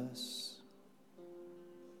 Jesus.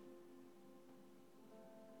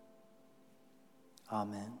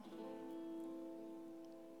 Amen.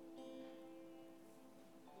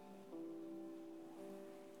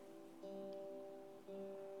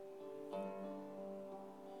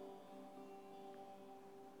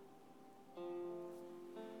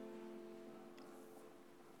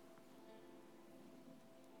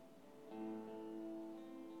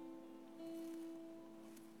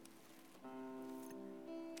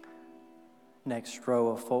 Next row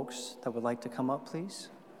of folks that would like to come up, please.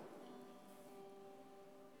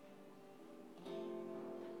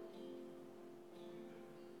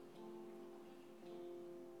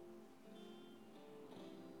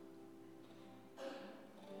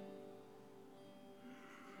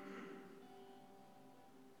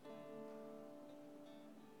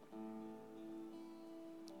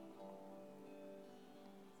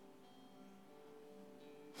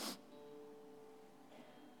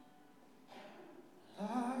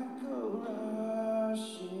 Like a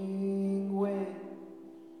rushing wind,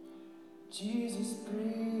 Jesus,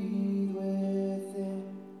 breathe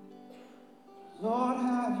within. Lord,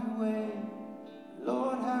 have your way.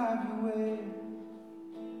 Lord, have your way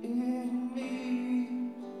in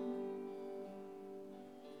me.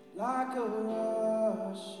 Like a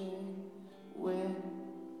rushing wind,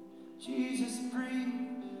 Jesus,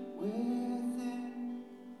 breathe within.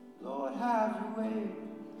 Lord, have your way.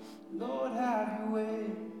 Lord, have your way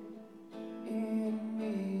in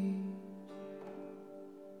me.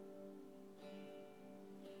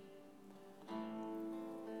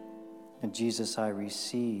 And Jesus, I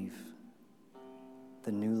receive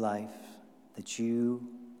the new life that you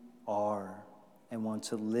are and want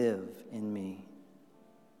to live in me.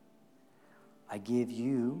 I give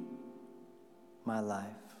you my life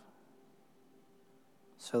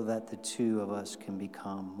so that the two of us can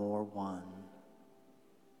become more one.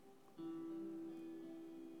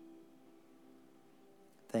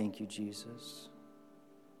 Thank you, Jesus.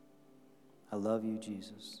 I love you,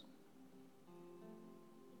 Jesus.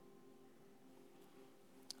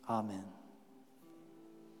 Amen.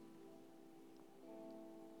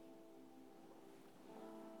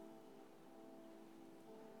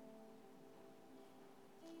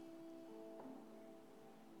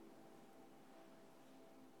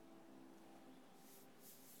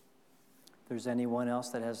 If there's anyone else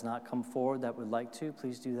that has not come forward that would like to,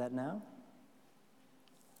 please do that now.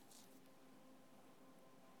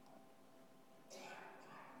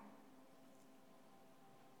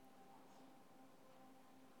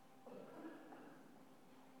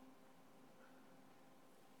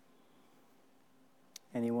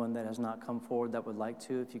 Anyone that has not come forward that would like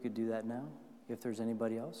to, if you could do that now, if there's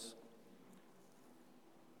anybody else.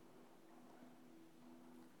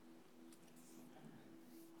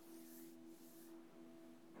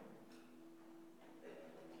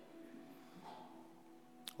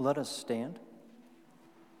 Let us stand.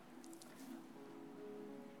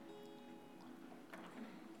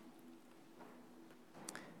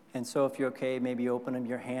 And so if you're okay, maybe open up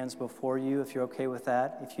your hands before you if you're okay with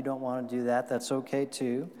that. If you don't want to do that, that's okay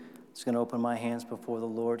too. I'm just going to open my hands before the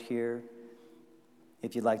Lord here.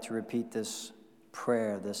 If you'd like to repeat this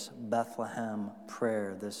prayer, this Bethlehem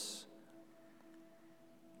prayer, this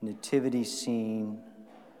nativity scene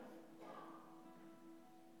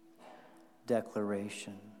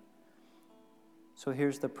declaration. So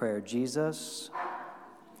here's the prayer. Jesus,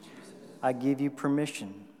 I give you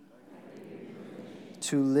permission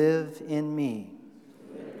to live in me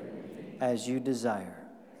as you desire.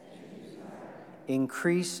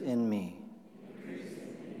 Increase in me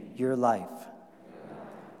your life.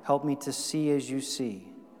 Help me to see as you see,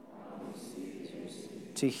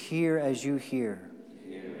 to hear as you hear,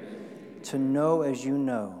 to know as you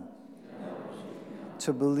know,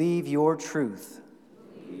 to believe your truth,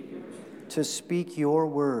 to speak your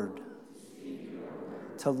word,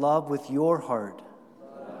 to love with your heart,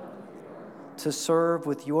 to serve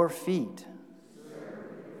with your feet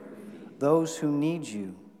those who need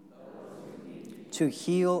you, to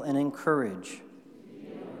heal and encourage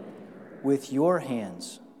with your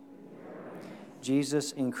hands.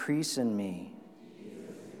 Jesus, increase in me.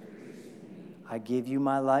 I give you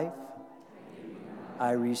my life.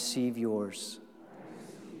 I receive yours.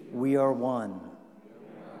 We are one.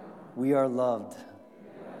 We are loved.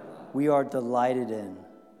 We are delighted in.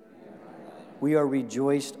 We are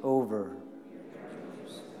rejoiced over.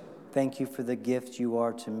 Thank you for the gift you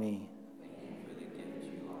are to me.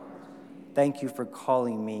 Thank you for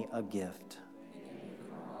calling me a gift.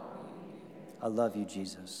 I love you,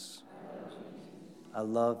 Jesus. I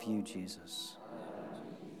love you, Jesus.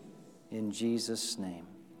 In Jesus' name,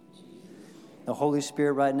 The Holy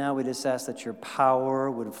Spirit, right now, we just ask that your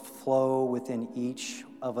power would flow within each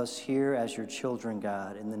of us here as your children,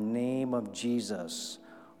 God. In the name of Jesus,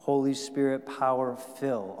 Holy Spirit, power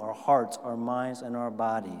fill our hearts, our minds, and our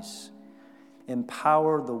bodies.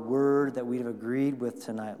 Empower the word that we've agreed with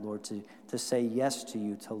tonight, Lord, to say yes to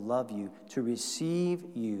you, to love you, to receive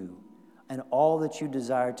you, and all that you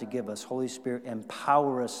desire to give us. Holy Spirit,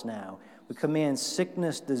 empower us now. We command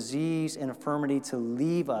sickness, disease, and infirmity to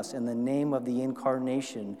leave us in the name of the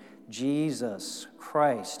incarnation, Jesus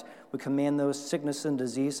Christ. We command those sickness and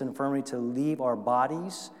disease and infirmity to leave our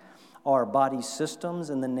bodies, our body systems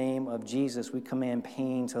in the name of Jesus. We command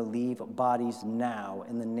pain to leave bodies now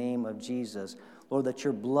in the name of Jesus. Lord, that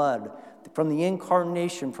your blood, from the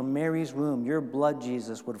incarnation, from Mary's womb, your blood,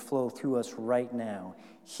 Jesus, would flow through us right now,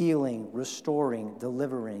 healing, restoring,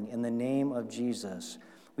 delivering in the name of Jesus.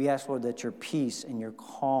 We ask, Lord, that your peace and your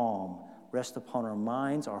calm rest upon our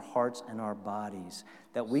minds, our hearts, and our bodies,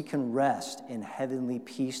 that we can rest in heavenly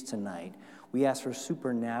peace tonight. We ask for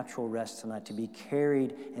supernatural rest tonight, to be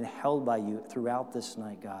carried and held by you throughout this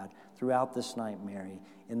night, God, throughout this night, Mary,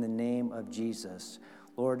 in the name of Jesus.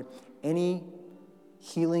 Lord, any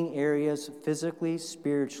healing areas physically,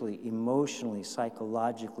 spiritually, emotionally,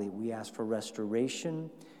 psychologically, we ask for restoration,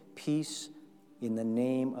 peace, in the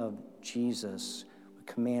name of Jesus.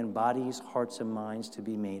 Command bodies, hearts, and minds to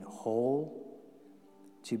be made whole,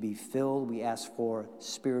 to be filled. We ask for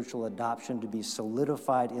spiritual adoption to be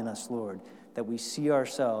solidified in us, Lord, that we see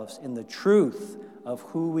ourselves in the truth of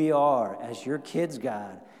who we are as your kids,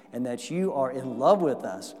 God, and that you are in love with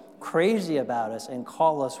us, crazy about us, and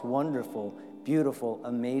call us wonderful, beautiful,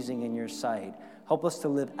 amazing in your sight. Help us to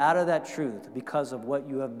live out of that truth because of what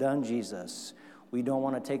you have done, Jesus. We don't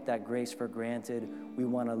want to take that grace for granted. We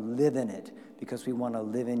want to live in it because we want to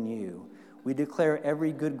live in you. We declare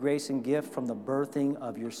every good grace and gift from the birthing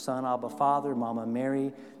of your Son, Abba Father, Mama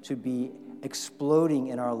Mary, to be exploding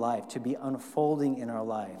in our life, to be unfolding in our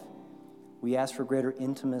life. We ask for greater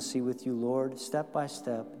intimacy with you, Lord, step by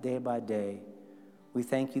step, day by day. We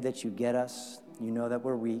thank you that you get us. You know that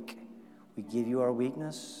we're weak. We give you our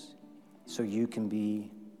weakness so you can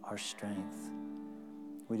be our strength.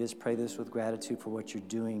 We just pray this with gratitude for what you're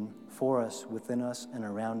doing for us, within us, and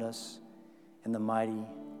around us, in the mighty,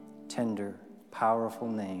 tender, powerful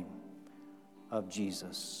name of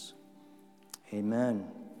Jesus. Amen.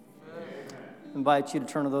 I invite you to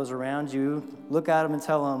turn to those around you, look at them and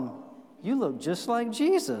tell them, you look just like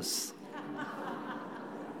Jesus.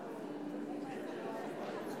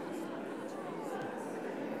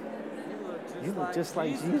 You look just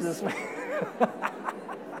like Jesus.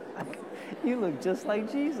 You look just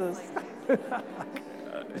like Jesus.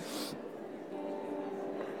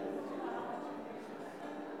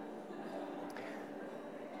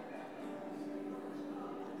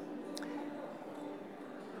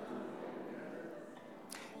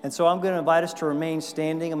 And so I'm going to invite us to remain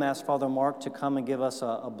standing. I'm going to ask Father Mark to come and give us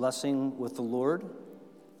a blessing with the Lord,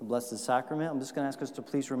 the Blessed Sacrament. I'm just going to ask us to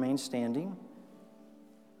please remain standing.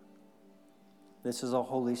 This is a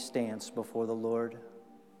holy stance before the Lord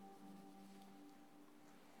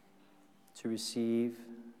to receive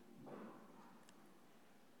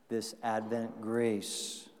this Advent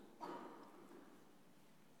grace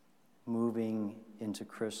moving into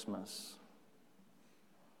Christmas.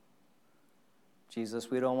 Jesus,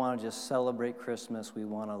 we don't want to just celebrate Christmas, we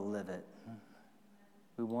want to live it.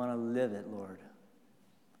 We want to live it, Lord.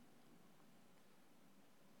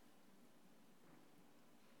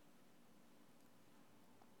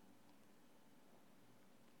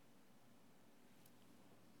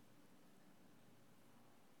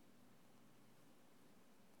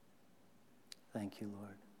 Thank you,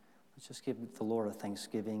 Lord. Let's just give the Lord a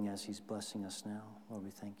thanksgiving as he's blessing us now. Lord, we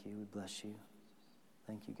thank you. We bless you.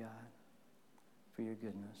 Thank you, God, for your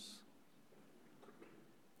goodness,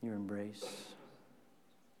 your embrace,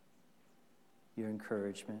 your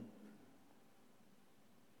encouragement,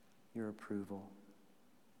 your approval,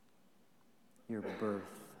 your birth,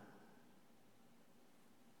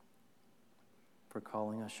 for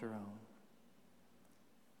calling us your own,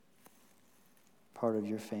 part of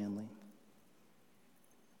your family,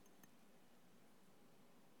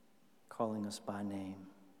 calling us by name.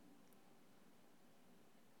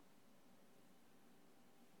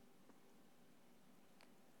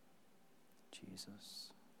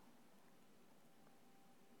 Jesus.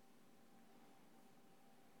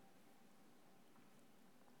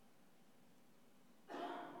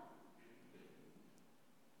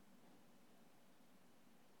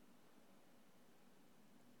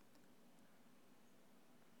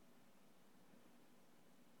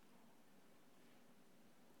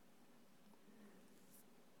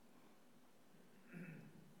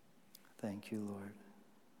 Thank you, Lord.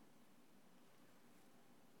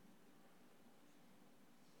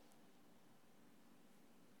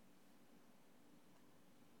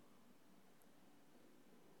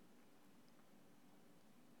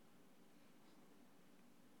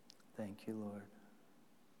 Thank you, Lord.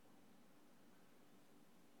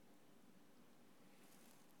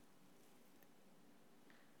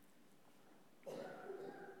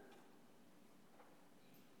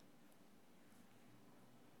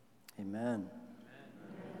 Amen.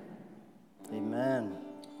 Amen.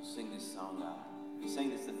 We'll sing this song. We sang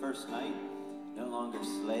this the first night. No longer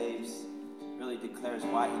slaves. Really declares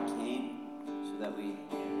why he came, so that we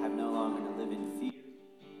have no longer to